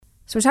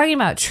So we're talking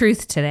about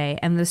truth today,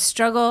 and the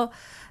struggle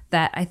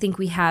that I think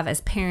we have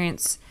as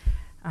parents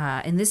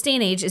in this day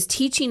and age is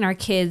teaching our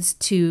kids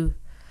to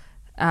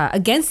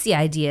against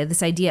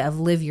this idea of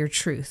live your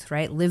truth,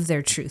 right? Live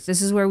their truth.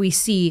 This is where we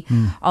see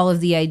all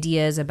of the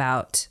ideas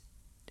about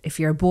if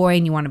you're a boy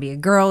and you want to be a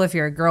girl, if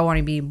you're a girl want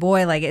to be a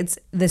boy, like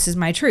this is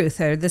my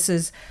truth, or this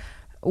is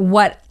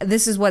what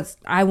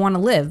I want to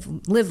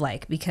live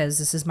like because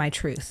this is my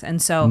truth. And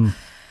so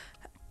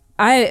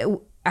I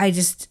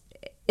just,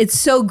 it's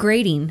so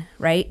grating,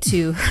 right,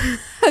 to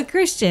a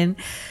Christian,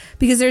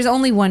 because there's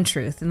only one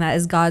truth, and that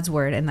is God's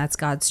word, and that's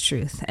God's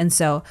truth. And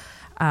so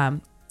I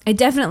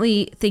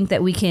definitely think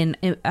that we can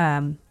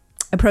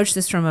approach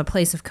this from a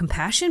place of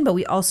compassion, but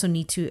we also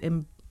need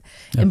to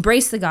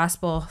embrace the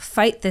gospel,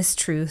 fight this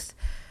truth,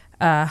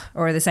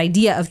 or this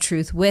idea of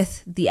truth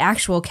with the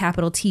actual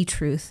capital T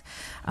truth,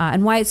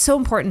 and why it's so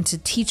important to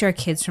teach our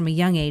kids from a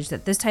young age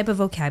that this type of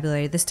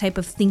vocabulary, this type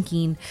of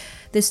thinking,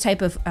 this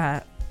type of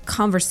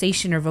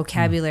conversation or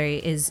vocabulary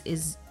is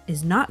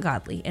not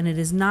godly, and it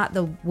is not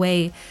the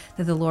way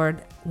that the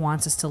Lord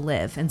wants us to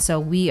live. And so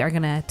we are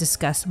going to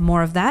discuss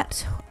more of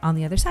that on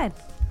the other side.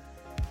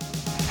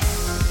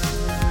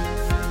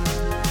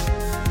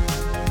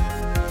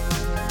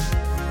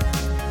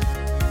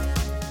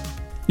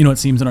 You know, it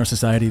seems in our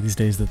society these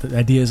days that the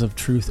ideas of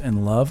truth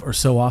and love are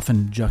so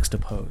often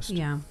juxtaposed.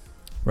 Yeah.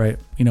 Right?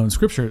 You know, in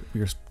Scripture,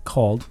 we are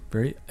called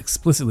very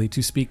explicitly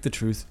to speak the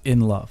truth in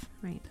love.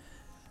 Right.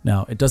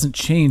 Now, it doesn't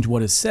change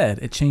what is said.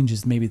 It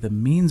changes maybe the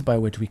means by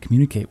which we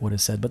communicate what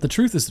is said, but the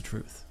truth is the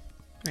truth.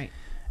 Right.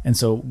 And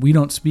so we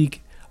don't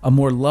speak a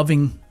more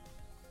loving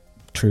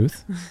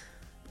truth.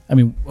 I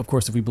mean, of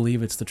course, if we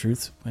believe it's the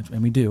truth,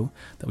 and we do,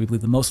 that we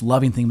believe the most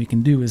loving thing we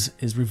can do is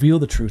reveal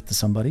the truth to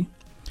somebody.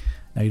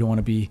 Now, you don't want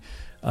to be,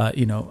 I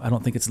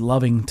don't think it's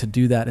loving to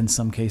do that in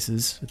some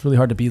cases. It's really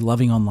hard to be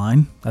loving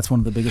online. That's one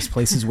of the biggest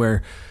places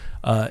where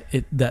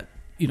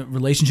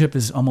relationship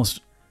is almost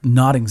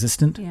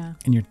non-existent. Yeah.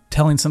 And you're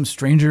telling some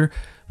stranger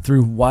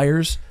through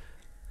wires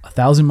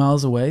 1,000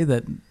 miles away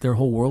that their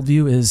whole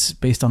worldview is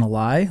based on a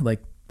lie. Like,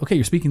 okay,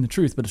 you're speaking the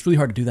truth, but it's really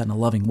hard to do that in a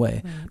loving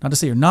way. Right. Not to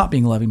say you're not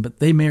being loving, but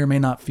they may or may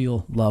not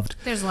feel loved.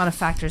 There's a lot of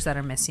factors that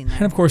are missing there.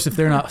 And of course, if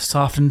they're not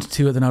softened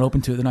to it, they're not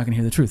open to it, they're not going to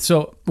hear the truth.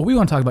 So what we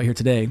want to talk about here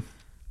today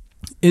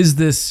is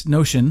this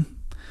notion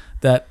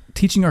that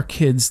teaching our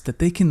kids that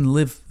they can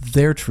live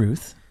their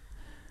truth,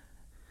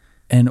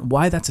 and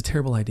why that's a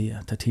terrible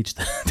idea to teach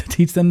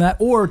them that,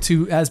 or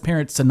to, as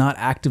parents, to not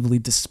actively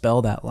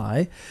dispel that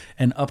lie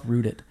and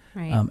uproot it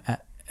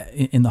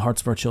in the hearts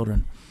of our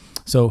children.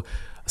 So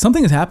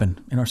something has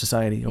happened in our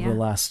society over the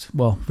last,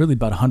 really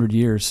about 100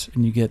 years,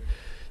 and you get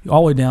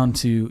all the way down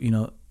to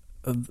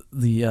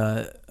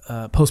the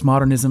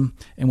postmodernism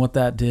and what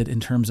that did in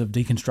terms of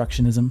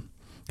deconstructionism.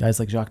 Guys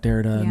like Jacques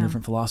Derrida and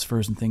different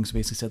philosophers and things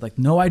basically said, like,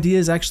 no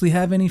ideas actually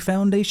have any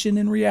foundation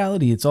in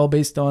reality. It's all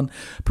based on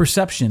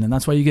perception. And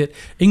that's why you get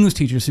English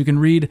teachers who can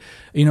read,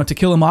 To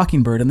Kill a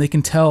Mockingbird, and they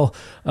can tell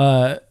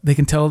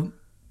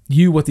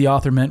you what the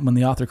author meant when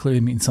the author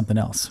clearly means something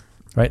else,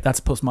 right? That's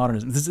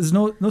postmodernism. There's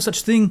no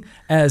such thing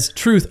as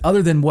truth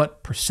other than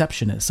what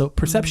perception is. So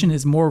perception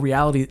is more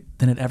reality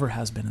than it ever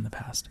has been in the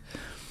past.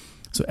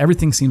 So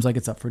everything seems like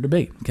it's up for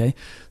debate, okay?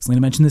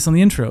 Selena mentioned this on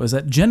the intro, is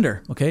that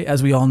gender, okay,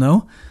 as we all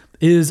know,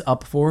 is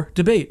up for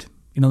debate.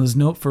 There's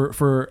no,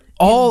 for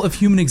all of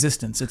human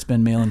existence, it's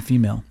been male and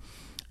female.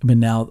 But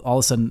now all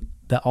of a sudden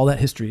all that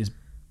history is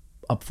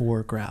up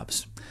for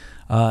grabs.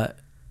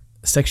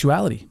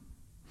 Sexuality,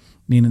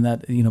 meaning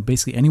that,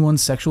 basically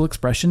anyone's sexual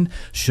expression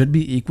should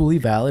be equally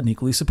valid and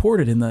equally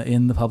supported in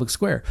the public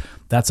square.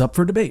 That's up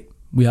for debate.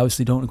 We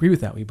obviously don't agree with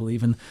that. We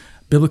believe in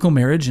biblical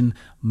marriage and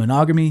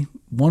monogamy,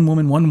 one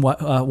woman,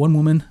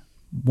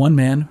 one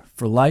man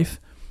for life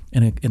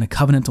in a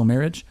covenantal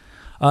marriage.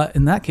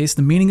 In that case,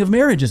 the meaning of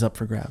marriage is up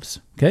for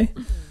grabs. Okay,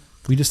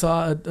 we just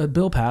saw a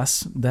bill pass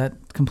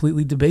that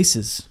completely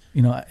debases,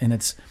 and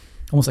it's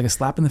almost like a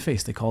slap in the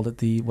face. They called it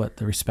the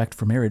Respect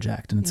for Marriage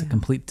Act, and it's a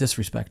complete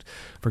disrespect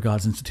for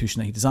God's institution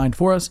that He designed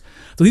for us.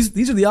 So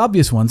these are the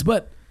obvious ones,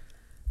 but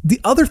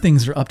the other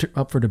things are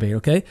up for debate.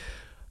 Okay,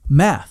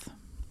 math.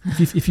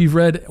 If you've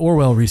read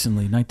Orwell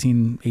recently,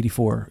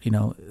 1984,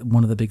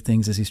 one of the big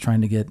things is he's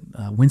trying to get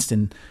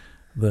Winston.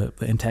 The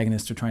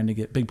antagonists are trying to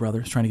get Big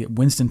Brother is trying to get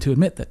Winston to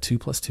admit that 2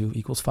 + 2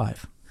 =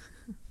 5.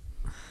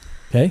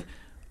 Okay,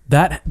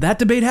 that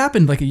debate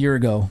happened like a year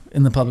ago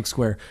in the public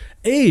square.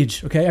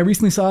 Age. Okay, I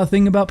recently saw a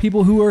thing about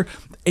people who are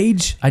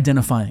age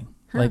identifying.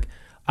 Like,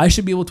 I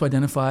should be able to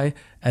identify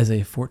as a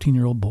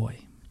 14-year-old boy,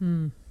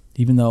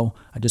 even though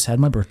I just had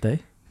my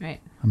birthday.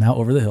 Right. I'm out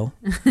over the hill,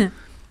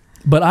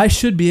 but I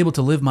should be able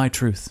to live my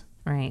truth.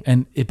 Right.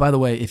 And by the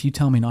way, if you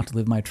tell me not to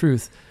live my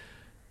truth,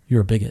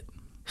 you're a bigot.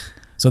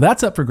 So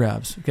that's up for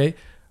grabs, okay?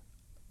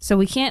 So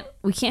we can't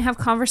have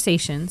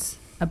conversations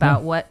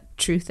about what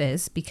truth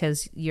is,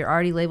 because you're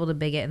already labeled a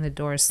bigot and the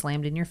door is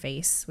slammed in your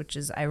face, which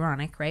is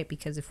ironic, right?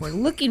 Because if we're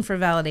looking for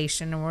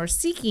validation and we're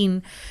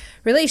seeking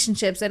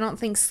relationships, I don't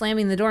think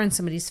slamming the door in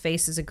somebody's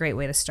face is a great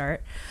way to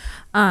start.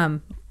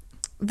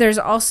 There's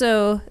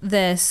also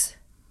this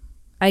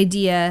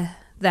idea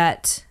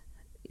that,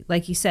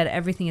 like you said,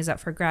 everything is up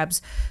for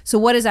grabs. So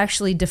what is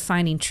actually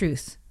defining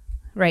truth,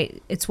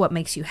 right? It's what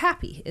makes you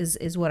happy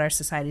is what our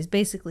society is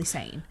basically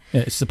saying.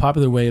 Yeah, it's the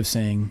popular way of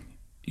saying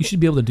you should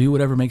be able to do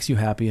whatever makes you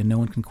happy and no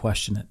one can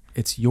question it.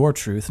 It's your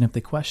truth. And if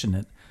they question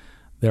it,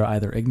 they're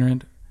either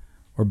ignorant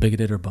or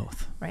bigoted or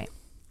both. Right.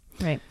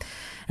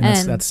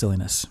 And that's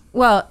silliness.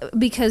 Well,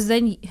 because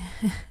then,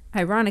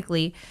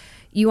 ironically,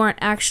 you aren't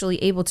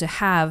actually able to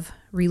have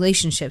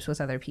relationships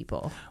with other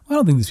people. I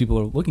don't think these people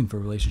are looking for a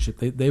relationship.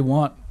 They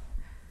want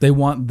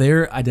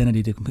their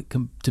identity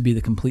to be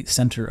the complete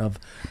center of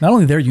not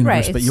only their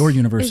universe, but your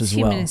universe as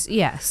well.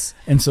 Yes.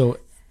 And so,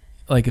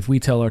 like, if we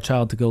tell our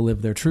child to go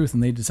live their truth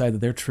and they decide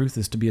that their truth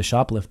is to be a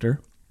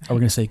shoplifter, are we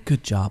going to say,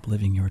 good job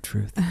living your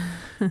truth?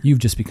 You've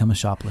just become a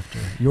shoplifter.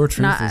 Your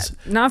truth is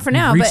not for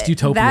now, reached but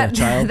utopia,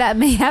 child. That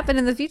may happen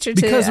in the future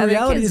too. Because the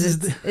reality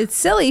it's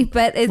silly,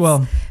 but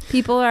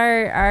people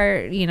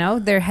are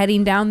they're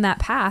heading down that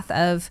path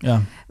of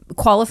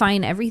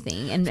qualifying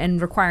everything and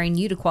requiring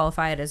you to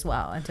qualify it as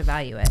well and to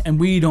value it. And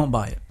we don't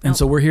buy it. And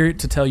so we're here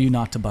to tell you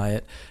not to buy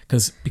it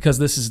because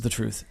this is the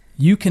truth.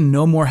 You can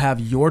no more have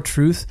your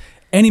truth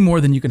any more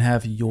than you can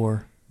have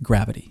your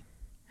gravity.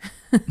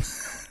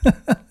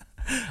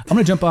 I'm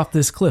going to jump off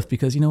this cliff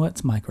because you know what?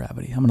 It's my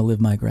gravity. I'm going to live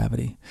my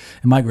gravity.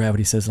 And my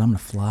gravity says I'm going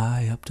to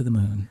fly up to the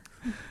moon.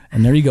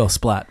 And there you go,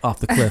 splat,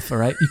 off the cliff, all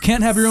right? You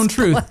can't have your own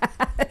truth.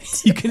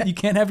 You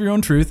can't have your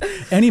own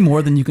truth any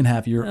more than you can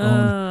have your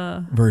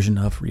own version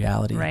of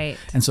reality. Right.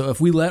 And so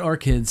if we let our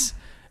kids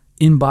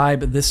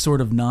imbibe this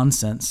sort of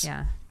nonsense,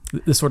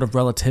 this sort of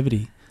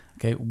relativity,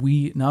 okay,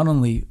 we not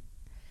only...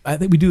 I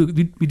think we do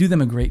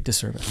them a great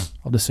disservice.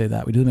 I'll just say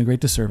that. We do them a great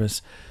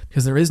disservice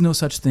because there is no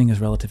such thing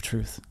as relative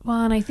truth.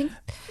 Well, and I think...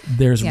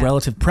 There's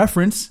relative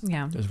preference.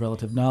 Yeah. There's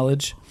relative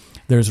knowledge.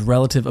 There's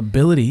relative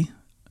ability.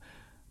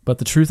 But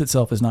the truth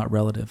itself is not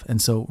relative. And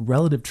so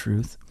relative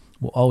truth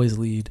will always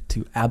lead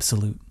to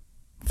absolute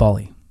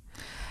folly.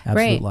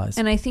 Absolute lies.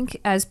 And I think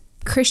as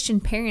Christian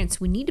parents,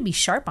 we need to be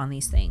sharp on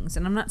these things.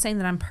 And I'm not saying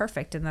that I'm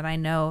perfect and that I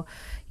know,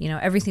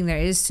 everything there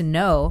is to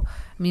know.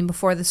 I mean,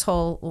 before this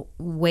whole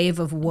wave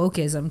of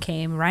wokeism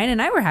came, Ryan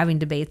and I were having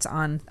debates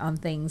on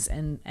things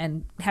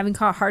and having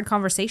hard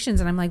conversations.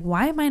 And I'm like,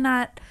 why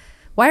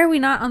are we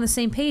not on the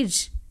same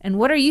page? And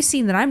what are you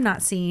seeing that I'm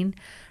not seeing?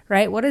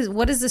 Right? What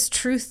is this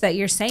truth that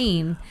you're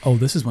saying? Oh,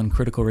 this is when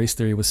critical race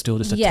theory was still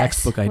just a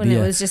textbook idea. When it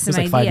was just an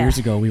idea. 5 years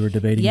ago we were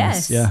debating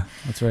this. Yeah,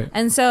 that's right.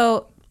 And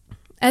so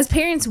as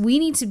parents, we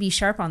need to be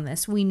sharp on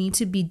this. We need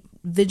to be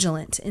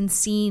vigilant in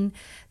seeing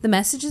the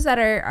messages that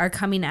are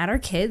coming at our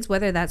kids,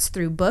 whether that's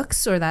through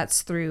books or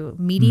that's through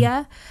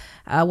media,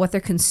 what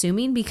they're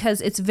consuming,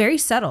 because it's very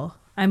subtle.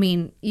 I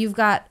mean, you've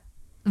got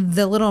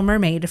The Little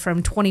Mermaid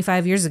from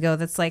 25 years ago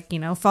that's like,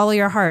 follow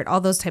your heart,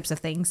 all those types of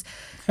things.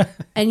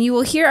 And you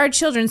will hear our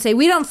children say,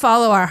 we don't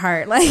follow our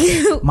heart. Like,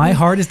 my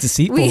heart is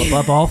deceitful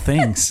above all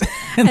things.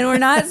 And we're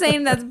not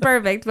saying that's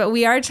perfect, but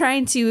we are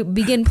trying to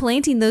begin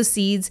planting those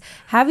seeds,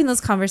 having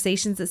those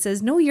conversations that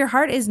says, no, your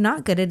heart is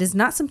not good. It is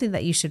not something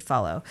that you should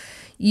follow.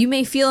 You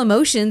may feel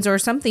emotions or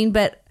something,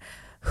 but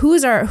who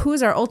is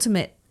our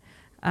ultimate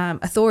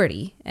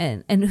authority,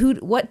 and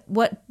what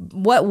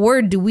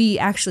word do we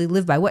actually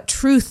live by? What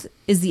truth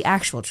is the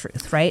actual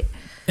truth, right?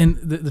 And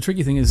the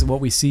tricky thing is what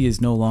we see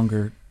is no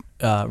longer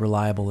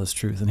reliable as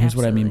truth. And here's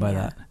what I mean by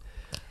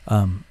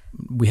that.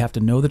 We have to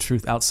know the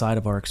truth outside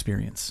of our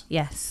experience.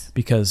 Yes.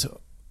 Because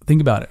think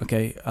about it,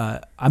 okay?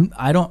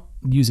 I don't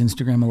use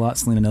Instagram a lot.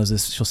 Selena knows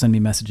this. She'll send me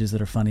messages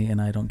that are funny,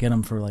 and I don't get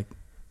them for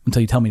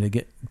until you tell me to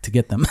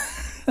get them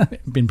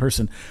in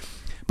person.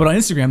 But on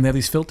Instagram, they have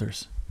these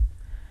filters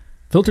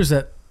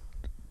that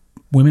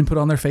women put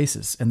on their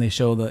faces, and they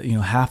show the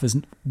half is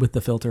with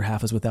the filter,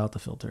 half is without the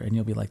filter, and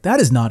you'll be like, that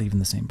is not even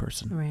the same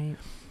person. Right.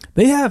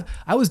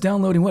 I was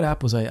downloading, what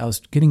app was I? I was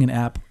getting an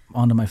app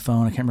onto my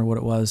phone. I can't remember what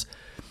it was.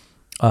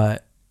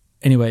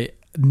 Anyway,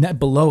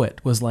 below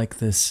it was like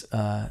this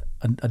a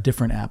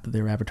different app that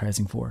they were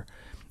advertising for,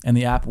 and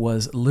the app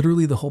was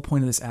literally, the whole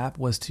point of this app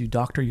was to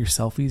doctor your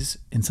selfies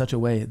in such a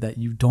way that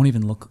you don't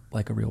even look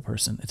like a real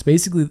person. It's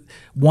basically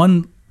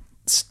one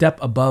step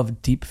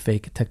above deep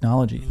fake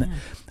technology. Yeah.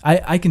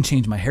 I can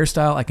change my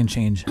hairstyle. I can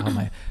change how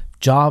my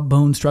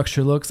jawbone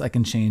structure looks. I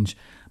can change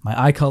my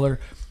eye color.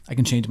 I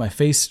can change my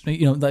face,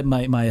 like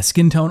my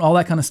skin tone, all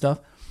that kind of stuff.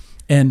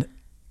 And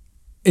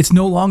it's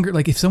no longer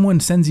like if someone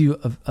sends you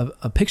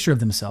a picture of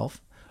themselves,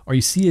 or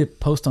you see a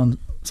post on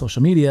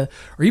social media,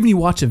 or even you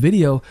watch a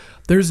video,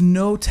 there's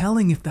no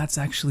telling if that's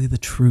actually the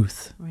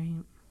truth.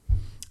 Right.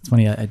 It's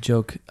funny. I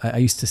joke. I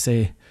used to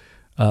say,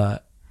 I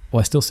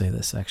still say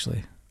this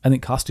actually. I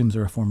think costumes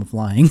are a form of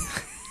lying.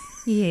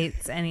 He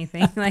hates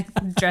anything like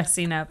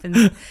dressing up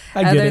and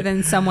other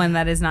than someone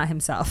that is not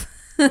himself.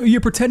 You're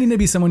pretending to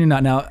be someone you're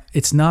not. Now,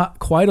 it's not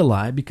quite a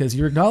lie because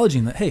you're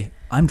acknowledging that, hey,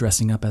 I'm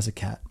dressing up as a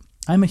cat.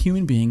 I'm a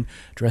human being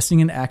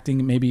dressing and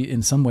acting maybe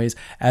in some ways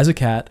as a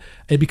cat.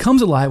 It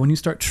becomes a lie when you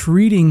start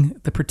treating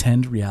the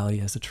pretend reality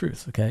as the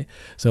truth, okay?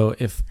 So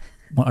if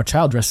our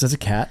child dresses as a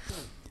cat,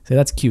 say,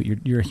 that's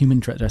cute. You're a human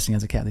dressing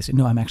as a cat. They say,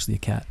 no, I'm actually a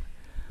cat.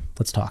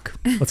 let's talk.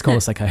 Let's call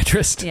a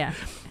psychiatrist. Yeah.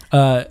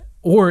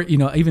 Or, you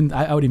know, even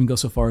I would even go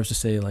so far as to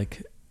say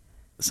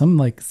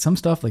some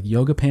stuff like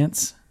yoga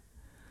pants,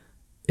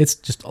 it's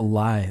just a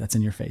lie that's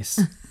in your face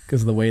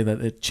because of the way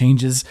that it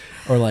changes.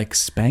 Or like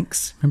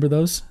Spanx, remember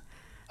those?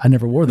 I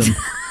never wore them.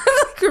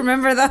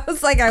 Remember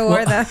those? Like I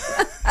wore them.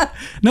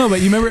 No,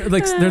 but you remember,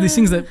 like, there are these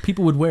things that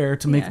people would wear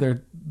to make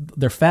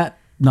their fat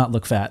not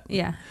look fat.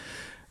 Yeah.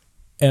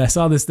 And I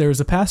saw this, there was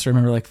a pastor, I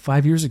remember like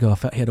 5 years ago,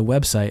 he had a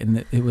website,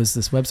 and it was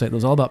this website that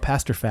was all about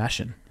pastor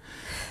fashion.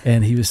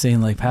 And he was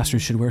saying, like,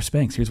 pastors should wear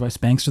Spanx. Here's why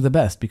Spanx are the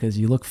best, because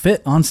you look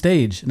fit on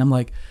stage. And I'm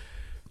like,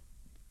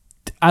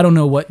 I don't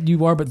know what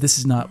you are, but this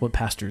is not what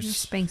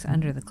pastors. Spanx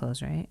under the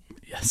clothes, right?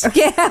 Yes.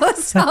 Okay,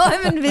 that's all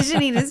I'm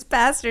envisioning is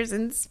pastors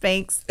in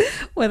Spanx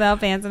without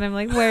pants, and I'm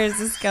like, where is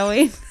this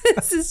going?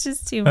 This is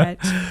just too much.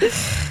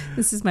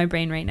 This is my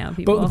brain right now,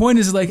 people. But the point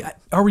is, like,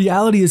 our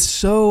reality is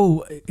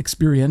so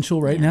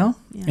experiential right now,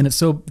 and it's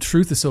so,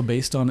 truth is so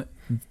based on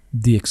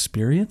the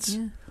experience,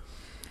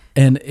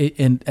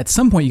 and at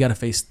some point you got to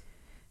face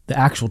the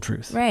actual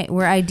truth. Right,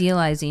 we're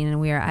idealizing and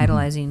we are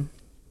idolizing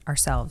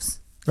ourselves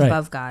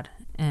above God.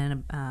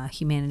 And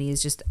humanity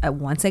is just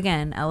once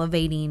again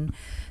elevating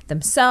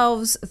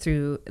themselves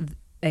through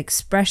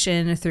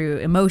expression, through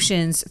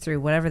emotions, through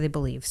whatever they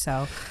believe.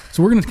 So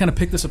we're going to kind of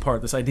pick this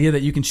apart. This idea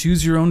that you can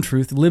choose your own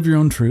truth, live your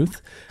own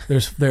truth.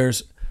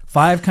 There's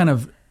 5 kind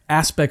of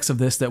aspects of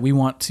this that we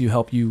want to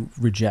help you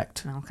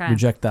reject. Okay.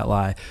 Reject that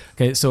lie.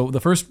 Okay. So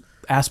the first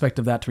aspect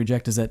of that to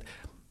reject is that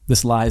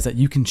this lie is that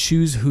you can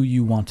choose who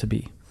you want to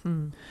be.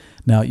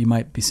 Now, you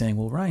might be saying,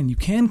 well, Ryan, you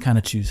can kind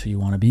of choose who you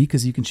want to be,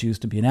 because you can choose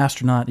to be an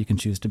astronaut. You can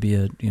choose to be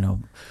that's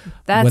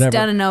whatever.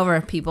 Done and over,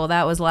 people.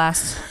 That was the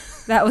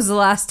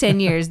last 10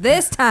 years.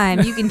 This time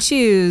you can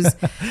choose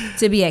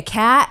to be a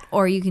cat,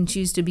 or you can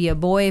choose to be a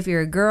boy if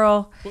you're a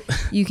girl.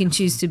 You can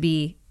choose to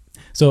be.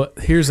 So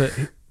here's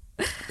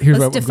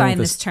Let's define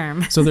this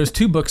term. So there's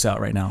 2 books out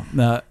right now.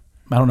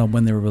 I don't know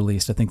when they were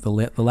released. I think the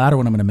latter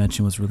one I'm going to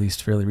mention was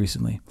released fairly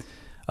recently.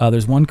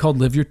 There's one called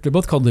they're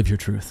both called Live Your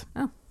Truth.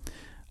 Oh.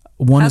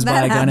 One is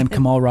by a guy named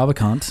Kamal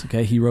Ravikant.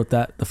 Okay, he wrote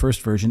the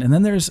first version, and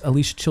then there's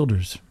Alicia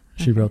Childers.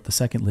 She wrote the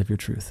second Live Your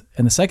Truth,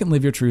 and the second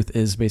Live Your Truth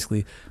is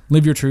basically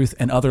live your truth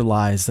and other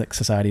lies that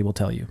society will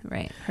tell you.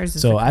 Right. Hers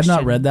is so I've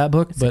not read that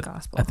book, but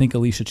gospel. I think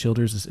Alicia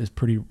Childers is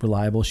pretty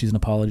reliable. She's an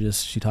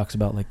apologist. She talks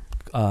about like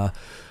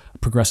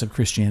progressive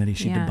Christianity.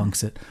 She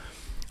debunks it.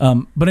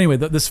 But anyway,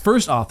 this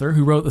first author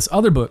who wrote this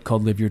other book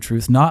called Live Your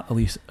Truth, not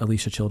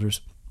Alicia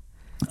Childers,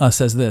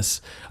 says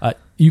this: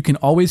 you can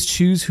always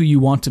choose who you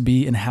want to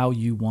be and how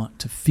you want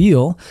to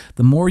feel.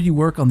 The more you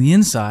work on the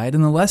inside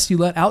and the less you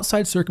let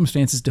outside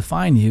circumstances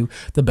define you,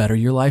 the better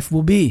your life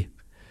will be.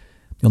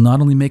 You'll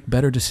not only make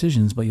better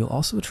decisions, but you'll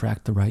also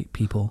attract the right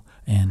people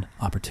and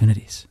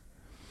opportunities.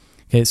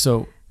 Okay,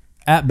 so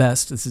at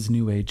best, this is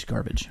new age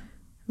garbage.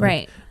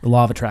 Right. The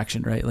law of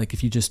attraction, right? Like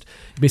if you just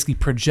basically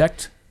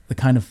project the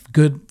kind of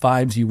good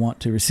vibes you want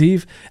to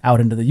receive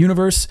out into the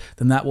universe,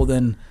 then that will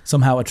then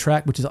somehow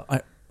attract, which is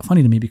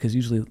funny to me because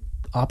usually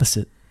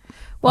opposite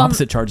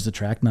charges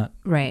attract, not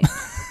right.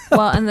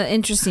 Well, and the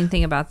interesting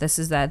thing about this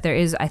is that there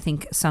is, I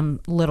think, some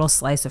little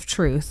slice of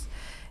truth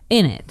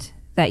in it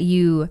that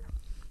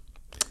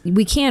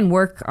we can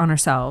work on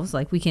ourselves.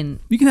 Like you can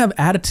have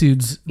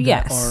attitudes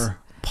that are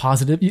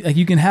positive.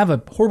 You can have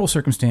a horrible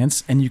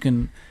circumstance and you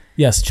can,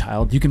 yes,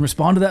 child, you can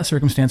respond to that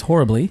circumstance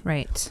horribly.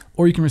 Right.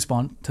 Or you can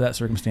respond to that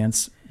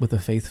circumstance with a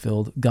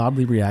faith-filled,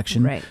 godly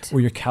reaction. Right.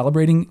 Where you're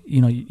calibrating,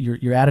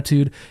 your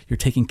attitude, you're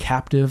taking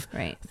captive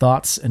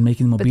thoughts and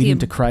making them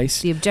obedient to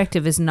Christ. The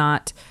objective is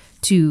not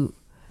to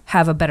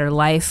have a better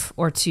life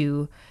or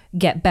to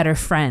get better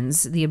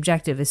friends. The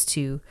objective is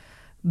to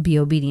be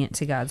obedient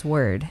to God's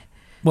word.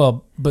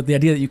 Well, but the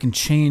idea that you can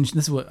change,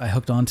 this is what I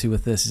hooked onto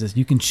with this, is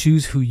you can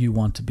choose who you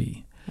want to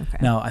be. Okay.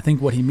 Now, I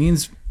think what he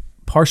means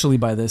partially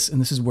by this, and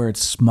this is where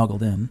it's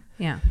smuggled in.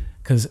 Yeah.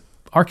 Because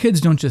our kids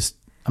don't just,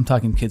 I'm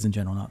talking kids in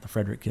general, not the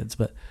Frederick kids,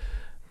 but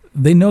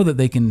they know that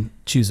they can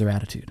choose their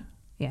attitude.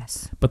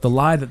 Yes. But the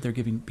lie that they're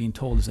being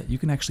told is that you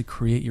can actually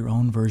create your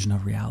own version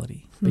of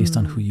reality based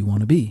on who you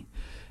want to be.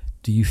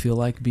 Do you feel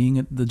like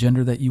being the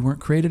gender that you weren't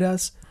created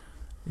as?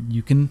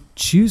 You can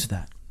choose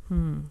that.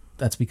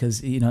 That's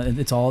because,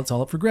 it's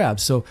all up for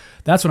grabs. So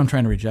that's what I'm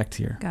trying to reject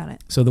here. Got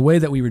it. So the way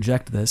that we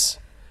reject this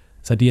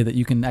idea that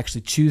you can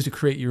actually choose to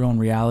create your own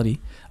reality,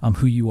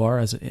 who you are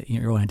as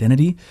your own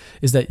identity,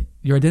 is that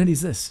your identity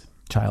is this,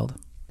 child.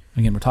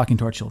 Again, we're talking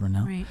to our children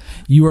now. Right.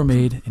 You are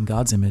made in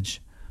God's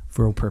image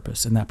for a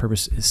purpose, and that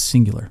purpose is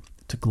singular,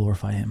 to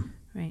glorify Him.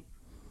 Right.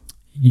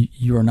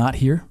 You are not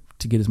here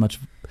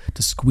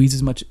to squeeze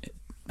as much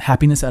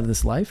happiness out of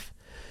this life.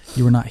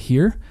 You are not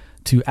here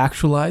to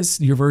actualize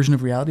your version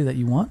of reality that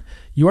you want.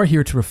 You are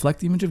here to reflect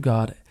the image of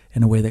God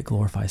in a way that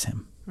glorifies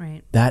Him.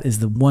 Right. That is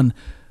the one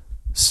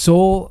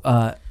soul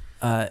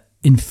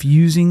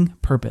infusing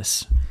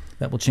purpose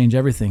that will change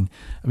everything.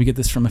 We get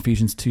this from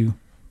Ephesians 2,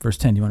 verse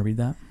 10. Do you want to read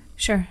that?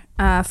 Sure.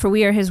 For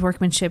we are His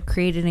workmanship,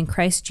 created in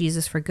Christ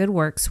Jesus for good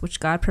works, which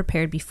God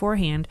prepared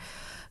beforehand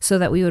so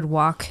that we would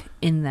walk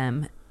in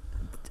them.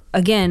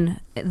 again,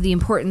 the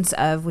importance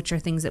of, which are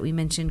things that we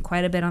mentioned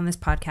quite a bit on this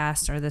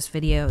podcast or these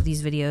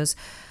videos,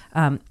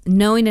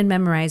 knowing and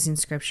memorizing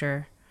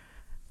scripture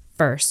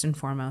first and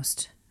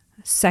foremost.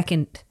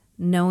 Second,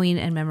 knowing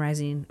and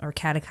memorizing or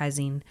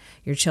catechizing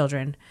your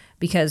children,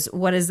 because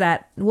what is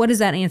that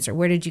answer?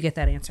 Where did you get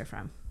that answer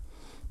from?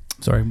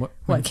 Sorry,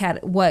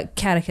 what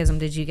catechism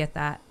did you get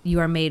that?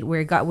 We're made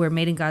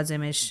in God's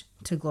image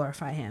to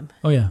glorify him.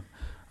 Oh yeah.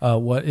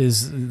 What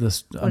is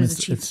this? What is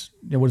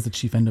the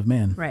chief end of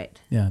man? Right.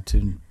 Yeah,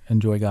 to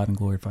enjoy God and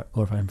glorify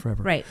him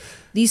forever. Right.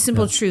 These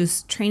simple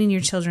truths, training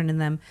your children in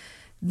them,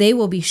 they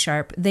will be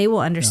sharp. They will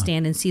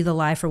understand and see the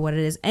lie for what it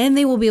is, and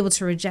they will be able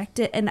to reject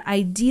it and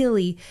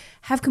ideally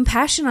have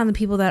compassion on the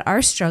people that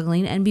are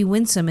struggling and be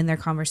winsome in their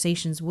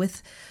conversations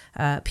with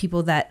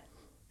people that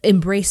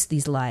embrace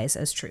these lies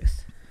as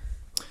truth.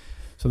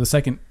 So the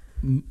second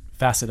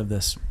facet of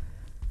this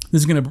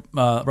is going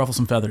to ruffle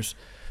some feathers,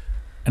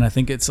 and I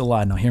think it's a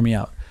lie. Now, hear me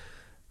out.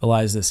 The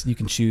lie is this: you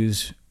can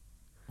choose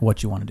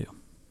what you want to do.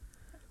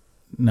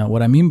 Now,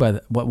 what I mean by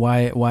that,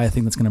 why I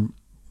think that's going to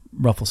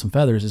ruffle some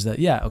feathers is that,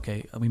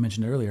 we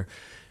mentioned it earlier.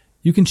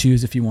 You can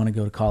choose if you want to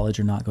go to college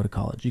or not go to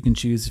college. You can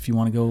choose if you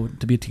want to go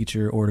to be a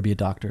teacher or to be a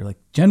doctor. Like,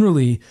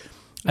 generally,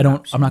 I'm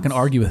not going to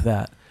argue with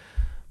that.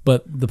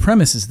 But the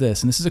premise is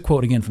this, and this is a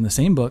quote again from the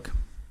same book.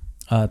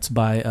 It's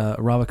by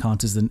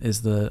Ravikant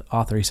is the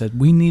author. He said,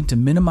 "We need to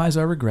minimize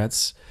our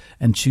regrets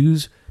and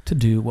choose to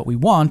do what we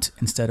want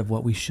instead of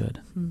what we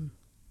should."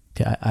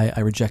 Okay, I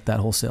reject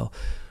that wholesale.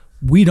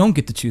 We don't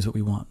get to choose what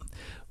we want.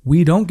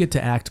 We don't get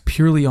to act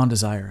purely on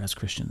desire as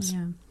Christians.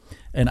 Yeah.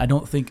 And I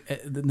don't think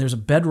there's a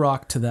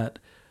bedrock to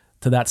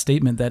that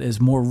statement that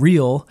is more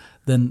real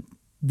than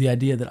the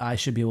idea that I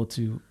should be able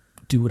to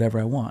do whatever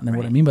I want. And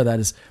what I mean by that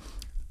is,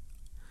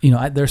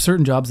 there are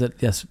certain jobs that,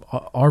 yes,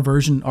 our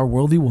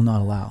worldview will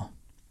not allow.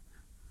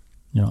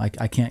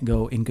 I can't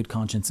go in good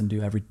conscience and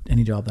do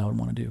any job that I would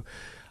want to do.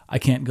 I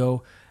can't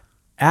go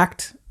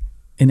act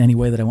in any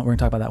way that I want. We're going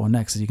to talk about that one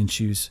next, is you can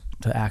choose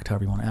to act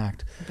however you want to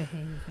act.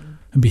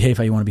 And behave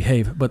how you want to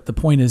behave. But the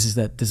point is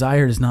that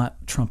desire does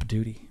not trump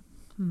duty.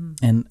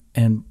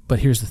 But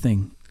here's the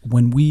thing.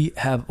 When we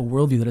have a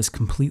worldview that is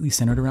completely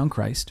centered around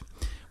Christ,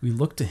 we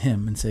look to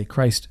him and say,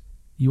 "Christ,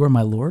 you are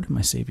my Lord,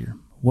 my Savior.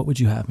 What would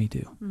you have me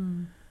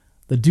do?"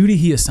 The duty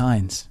he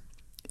assigns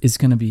is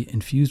going to be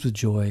infused with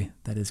joy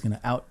that is going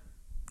to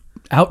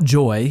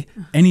outjoy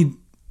any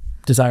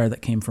desire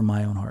that came from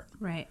my own heart.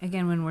 Right.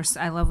 Again,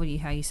 I love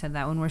how you said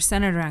that. When we're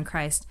centered around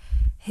Christ,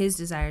 his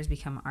desires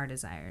become our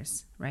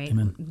desires, right?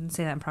 Amen. You can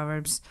say that in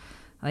Proverbs.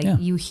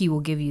 He will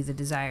give you the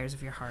desires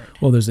of your heart.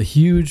 Well, there's a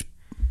huge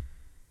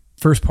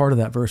first part of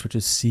that verse, which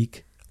is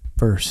seek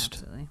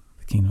first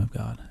the kingdom of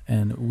God.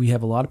 And we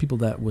have a lot of people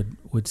that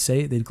would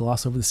say they'd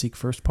gloss over the seek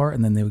first part,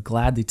 and then they would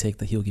gladly take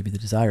the he'll give you the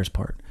desires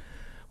part.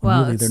 When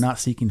really they're not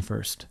seeking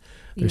first.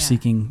 They're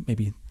seeking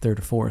maybe third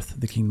or fourth,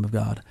 the kingdom of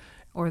God.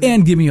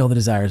 And give me all the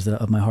desires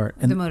of my heart.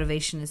 And the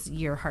motivation is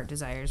your heart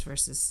desires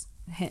versus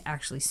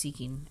actually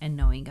seeking and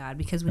knowing God.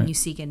 Because when you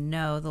seek and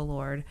know the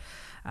Lord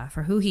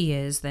for who he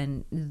is,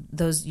 then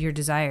your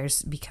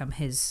desires become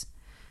his.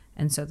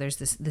 And so there's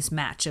this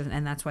match,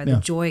 and that's why the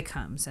joy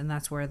comes, and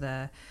that's where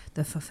the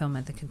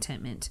fulfillment, the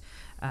contentment,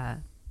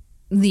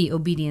 the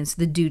obedience,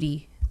 the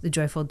duty, the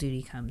joyful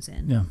duty comes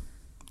in. Yeah.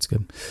 It's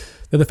good.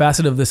 The other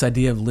facet of this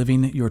idea of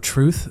living your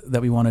truth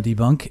that we want to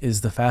debunk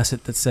is the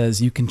facet that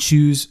says you can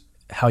choose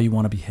how you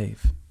want to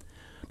behave.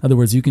 In other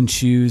words, you can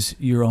choose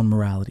your own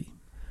morality.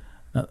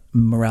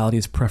 Morality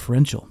is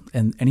preferential,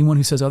 and anyone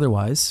who says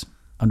otherwise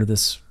under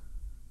this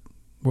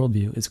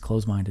worldview is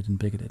closed-minded and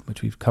bigoted,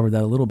 which we've covered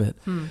that a little bit.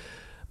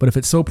 But if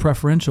it's so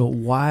preferential,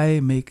 why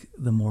make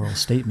the moral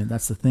statement?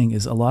 That's the thing,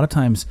 is a lot of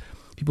times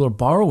people are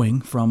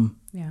borrowing from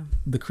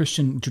the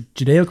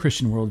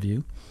Judeo-Christian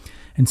worldview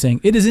and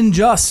saying, it is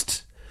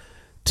unjust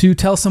to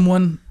tell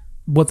someone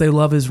what they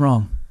love is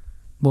wrong.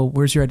 Well,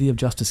 where's your idea of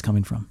justice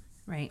coming from?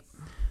 Right.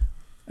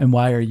 And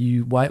why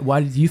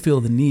did you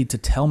feel the need to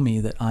tell me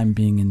that I'm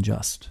being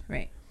unjust?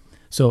 Right.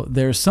 So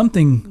there's some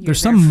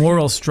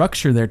moral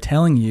structure there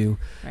telling you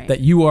that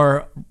you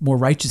are more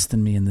righteous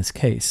than me in this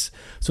case.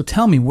 So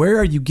tell me, where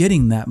are you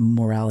getting that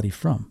morality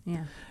from?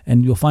 Yeah.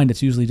 And you'll find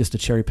it's usually just a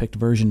cherry-picked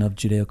version of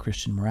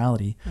Judeo-Christian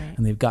morality,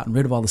 and they've gotten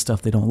rid of all the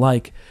stuff they don't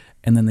like,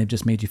 and then they've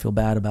just made you feel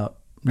bad about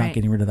not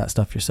getting rid of that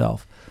stuff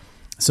yourself.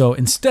 So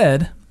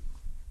instead,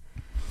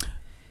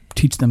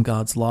 teach them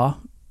God's law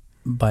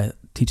by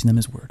teaching them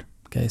his word.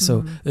 Okay,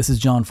 so this is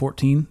John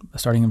 14,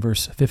 starting in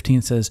verse 15.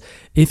 It says,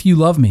 "If you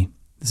love me,"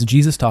 this is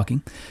Jesus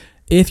talking,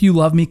 "if you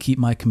love me, keep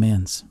my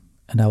commands,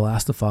 and I will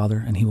ask the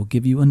Father, and he will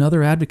give you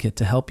another advocate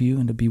to help you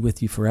and to be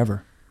with you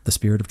forever, the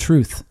Spirit of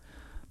truth.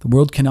 The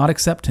world cannot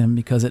accept him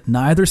because it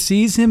neither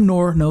sees him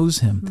nor knows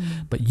him,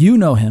 but you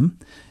know him,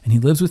 and he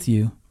lives with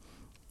you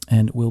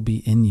and will be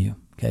in you."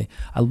 Okay,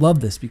 I love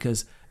this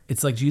because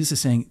it's like Jesus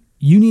is saying,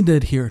 you need to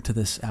adhere to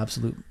this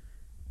absolute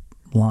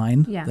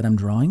line that I'm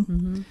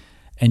drawing,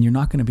 and you're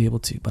not going to be able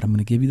to, but I'm going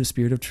to give you the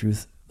Spirit of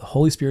truth, the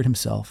Holy Spirit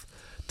himself,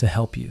 to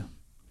help you.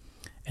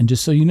 And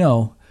just so you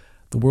know,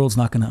 the world's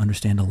not going to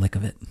understand a lick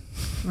of it.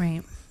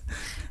 Right.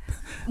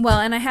 Well,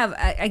 and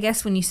I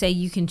guess when you say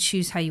you can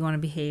choose how you want to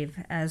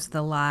behave as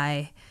the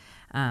lie,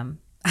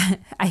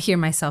 I hear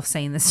myself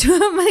saying this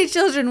to my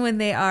children when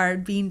they are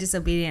being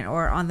disobedient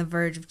or on the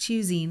verge of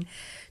choosing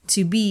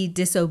to be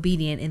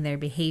disobedient in their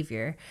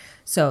behavior.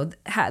 So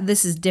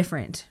this is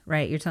different,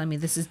 right? You're telling me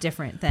this is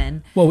different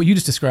than... Well, what you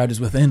just described is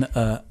within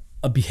a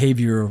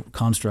behavior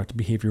construct, a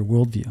behavior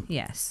worldview.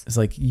 Yes. It's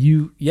like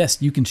you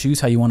can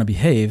choose how you want to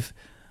behave,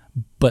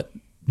 but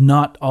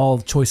not all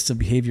choices of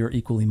behavior are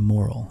equally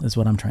moral, is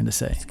what I'm trying to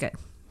say. It's good.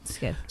 It's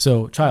good.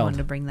 So, I child, wanted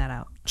to bring that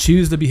out.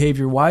 choose the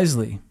behavior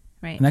wisely.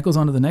 Right. And that goes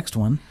on to the next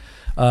one,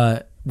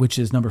 which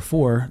is number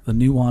 4, the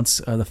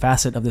nuance, the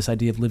facet of this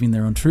idea of living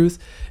their own truth,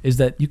 is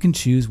that you can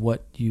choose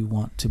what you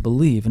want to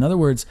believe. In other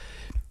words,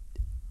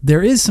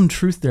 there is some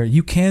truth there.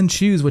 You can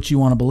choose what you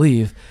want to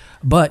believe,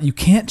 but you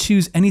can't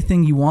choose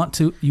anything you want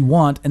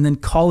and then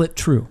call it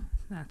true.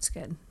 That's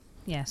good.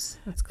 Yes.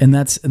 That's good. And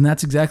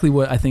that's exactly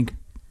what I think,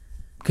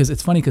 because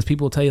it's funny because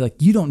people will tell you, like,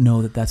 you don't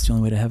know that that's the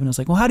only way to heaven. It's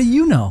like, well, how do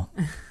you know?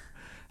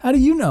 How do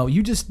you know?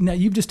 You've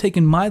just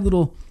taken my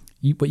little,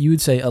 what you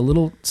would say, a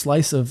little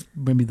slice of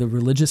maybe the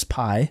religious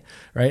pie,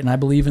 right? And I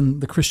believe in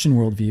the Christian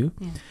worldview.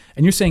 Yeah.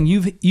 And you're saying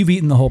you've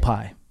eaten the whole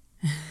pie.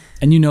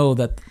 And you know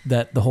that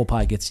the whole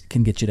pie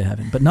can get you to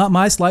heaven, but not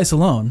my slice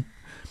alone.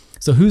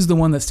 So who's the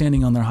one that's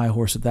standing on their high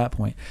horse at that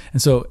point?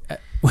 And so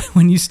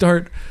when you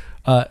start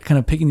kind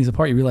of picking these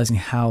apart, you're realizing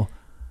how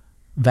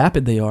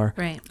vapid they are.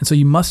 Right. And so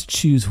you must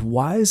choose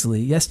wisely.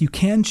 Yes, you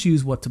can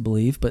choose what to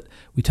believe, but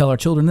we tell our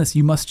children this: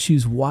 you must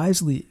choose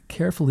wisely,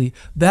 carefully,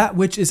 that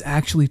which is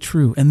actually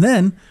true, and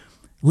then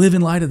live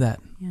in light of that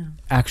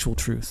actual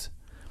truth.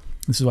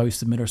 This is why we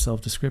submit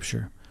ourselves to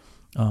Scripture.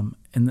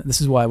 And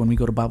this is why when we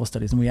go to Bible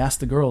studies and we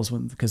ask the girls,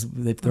 because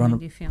they're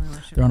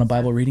on a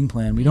Bible reading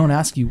plan, we don't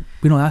ask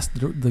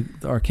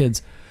our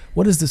kids,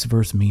 what does this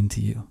verse mean to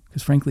you?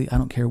 Because frankly, I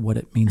don't care what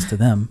it means to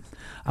them.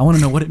 I want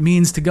to know what it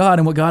means to God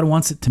and what God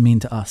wants it to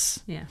mean to us.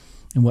 Yeah.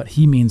 And what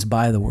He means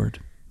by the word,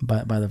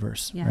 by the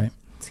verse. Yeah, right?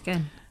 It's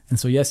good. And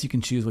so yes, you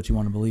can choose what you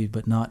want to believe,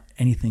 but not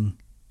anything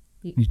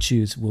you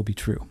choose will be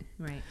true.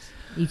 Right.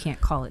 You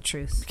can't call it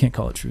truth. You can't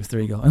call it truth.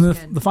 There you go. And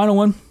the final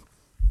one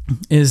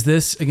is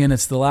this, again,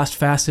 it's the last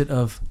facet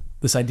of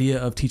this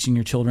idea of teaching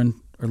your children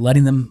or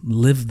letting them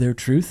live their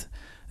truth.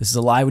 This is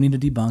a lie we need to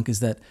debunk, is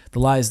that the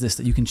lie is this,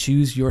 that you can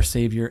choose your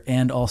Savior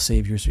and all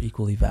Saviors are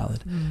equally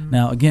valid.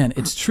 Now, again,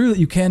 it's true that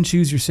you can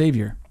choose your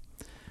Savior,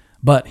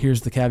 but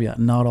here's the caveat: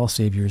 not all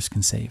Saviors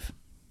can save.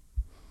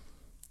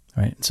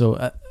 Right?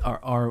 So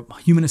our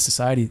humanist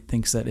society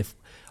thinks that if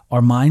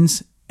our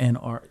minds and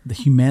the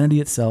humanity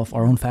itself,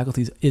 our own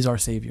faculties, is our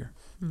Savior.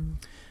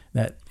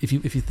 That if you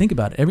think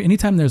about it,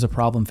 anytime there's a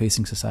problem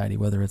facing society,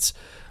 whether it's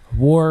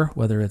war,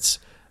 whether it's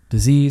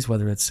disease,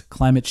 whether it's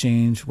climate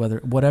change,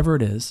 whatever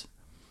it is,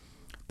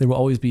 there will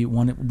always be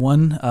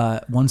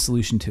one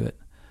solution to it: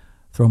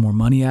 throw more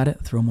money at it,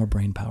 throw more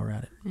brain power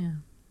at it. Yeah.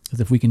 Because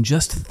if we can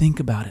just think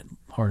about it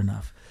hard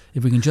enough,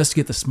 if we can just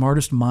get the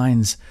smartest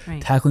minds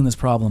tackling this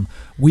problem,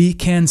 we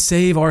can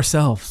save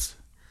ourselves.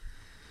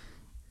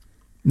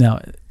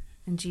 Now,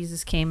 and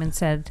Jesus came and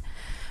said,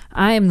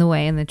 I am the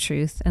way and the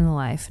truth and the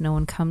life. No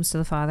one comes to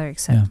the Father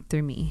except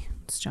through me.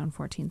 It's John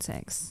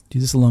 14:6.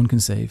 Jesus alone can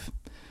save,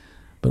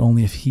 but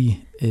only if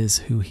He is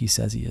who He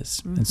says He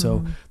is. And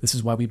so this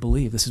is why we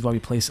believe. This is why we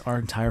place our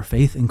entire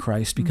faith in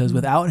Christ, because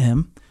without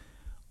Him,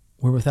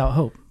 we're without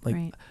hope.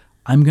 Like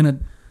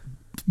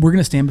we're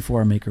gonna stand before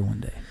our Maker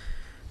one day.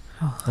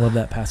 Oh. I love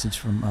that passage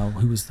from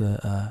who was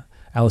the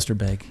Alistair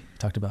Begg. He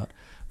talked about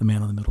the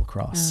man on the middle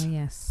cross. Oh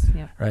yes,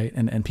 yep. Right,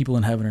 and people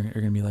in heaven are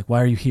going to be like,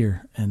 "Why are you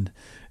here?" And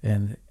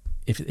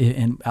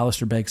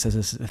Alistair Begg says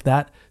this: if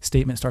that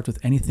statement starts with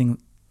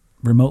anything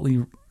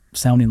remotely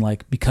sounding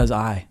like because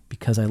I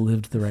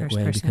lived the right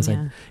way,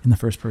 in the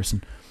first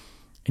person,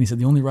 and he said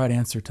the only right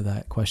answer to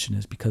that question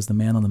is because the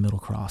man on the middle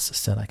cross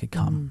said I could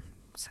come.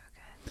 So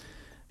good.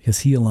 Because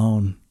He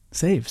alone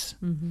saves,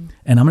 and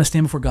I'm going to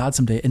stand before God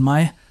someday, and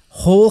my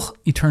whole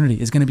eternity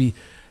is going to be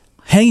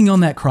hanging on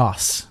that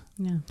cross.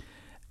 Yeah.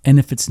 And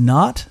if it's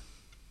not,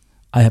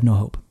 I have no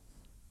hope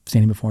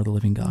standing before the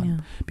living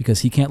God,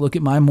 because He can't look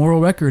at my moral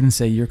record and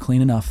say you're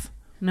clean enough.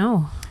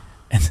 No.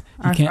 And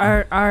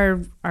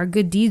our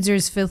good deeds are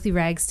as filthy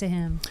rags to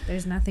Him.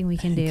 There's nothing we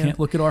can do. You can't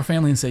look at our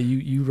family and say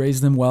you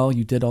raised them well,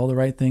 you did all the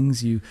right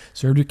things, you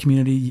served your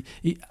community.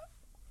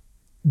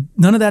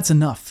 None of that's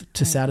enough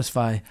to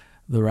satisfy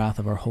the wrath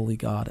of our holy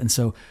God. And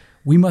so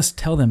we must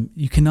tell them,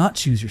 you cannot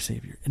choose your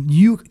Savior, and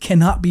you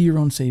cannot be your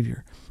own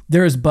Savior.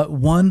 There is but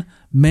one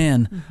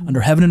man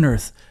under heaven and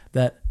earth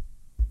that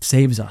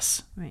saves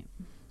us. Right.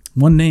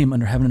 One name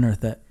under heaven and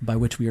earth that by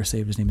which we are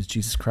saved. His name is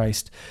Jesus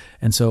Christ.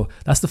 And so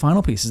that's the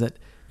final piece, is that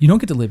you don't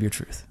get to live your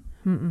truth.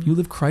 You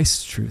live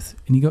Christ's truth.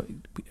 And we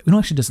don't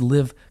actually just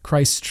live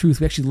Christ's truth.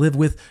 We actually live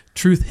with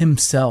truth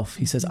Himself.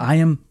 He says, I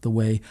am the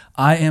way,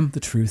 I am the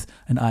truth,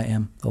 and I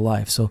am the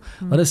life. So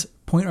let us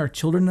point our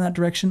children in that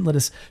direction. Let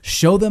us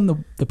show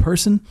them the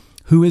person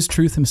who is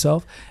truth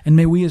Himself. And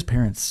may we as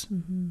parents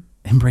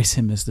embrace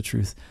Him as the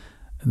truth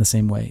in the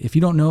same way. If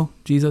you don't know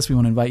Jesus, we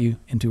want to invite you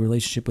into a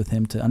relationship with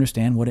him to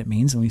understand what it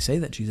means when we say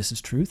that Jesus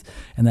is truth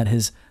and that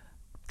his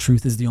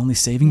truth is the only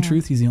saving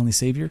truth. He's the only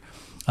Savior.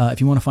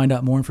 If you want to find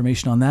out more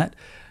information on that,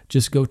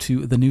 just go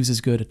to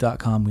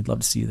thenewsisgood.com. We'd love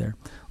to see you there.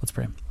 Let's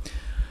pray.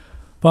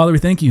 Father, we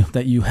thank you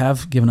that you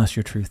have given us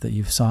your truth, that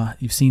you've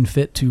seen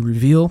fit to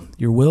reveal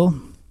your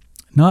will,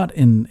 not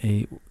in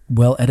a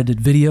well-edited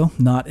video,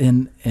 not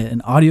in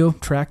an audio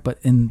track, but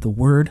in the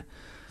Word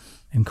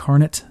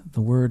incarnate,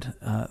 the Word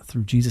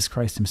through Jesus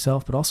Christ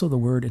himself, but also the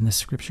Word in the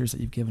scriptures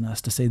that you've given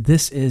us to say,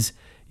 this is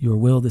your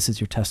will, this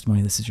is your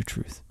testimony, this is your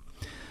truth.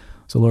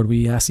 So Lord,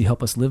 we ask you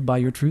help us live by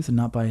your truth and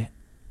not by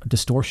a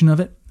distortion of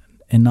it,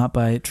 and not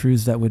by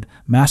truths that would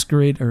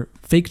masquerade, or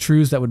fake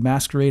truths that would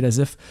masquerade as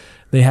if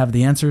they have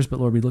the answers. But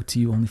Lord, we look to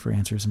you only for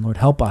answers. And Lord,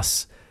 help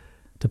us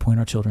to point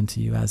our children to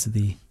you as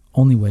the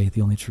only way,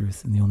 the only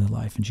truth, and the only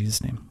life. In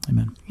Jesus' name,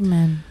 amen.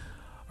 Amen.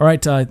 All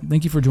right,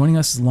 thank you for joining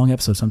us. It's a long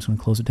episode, so I'm just going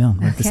to close it down.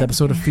 Right? This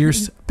episode of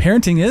Fierce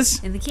Parenting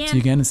is in the can. See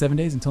you again in 7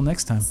 days. Until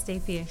next time. Stay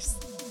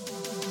fierce.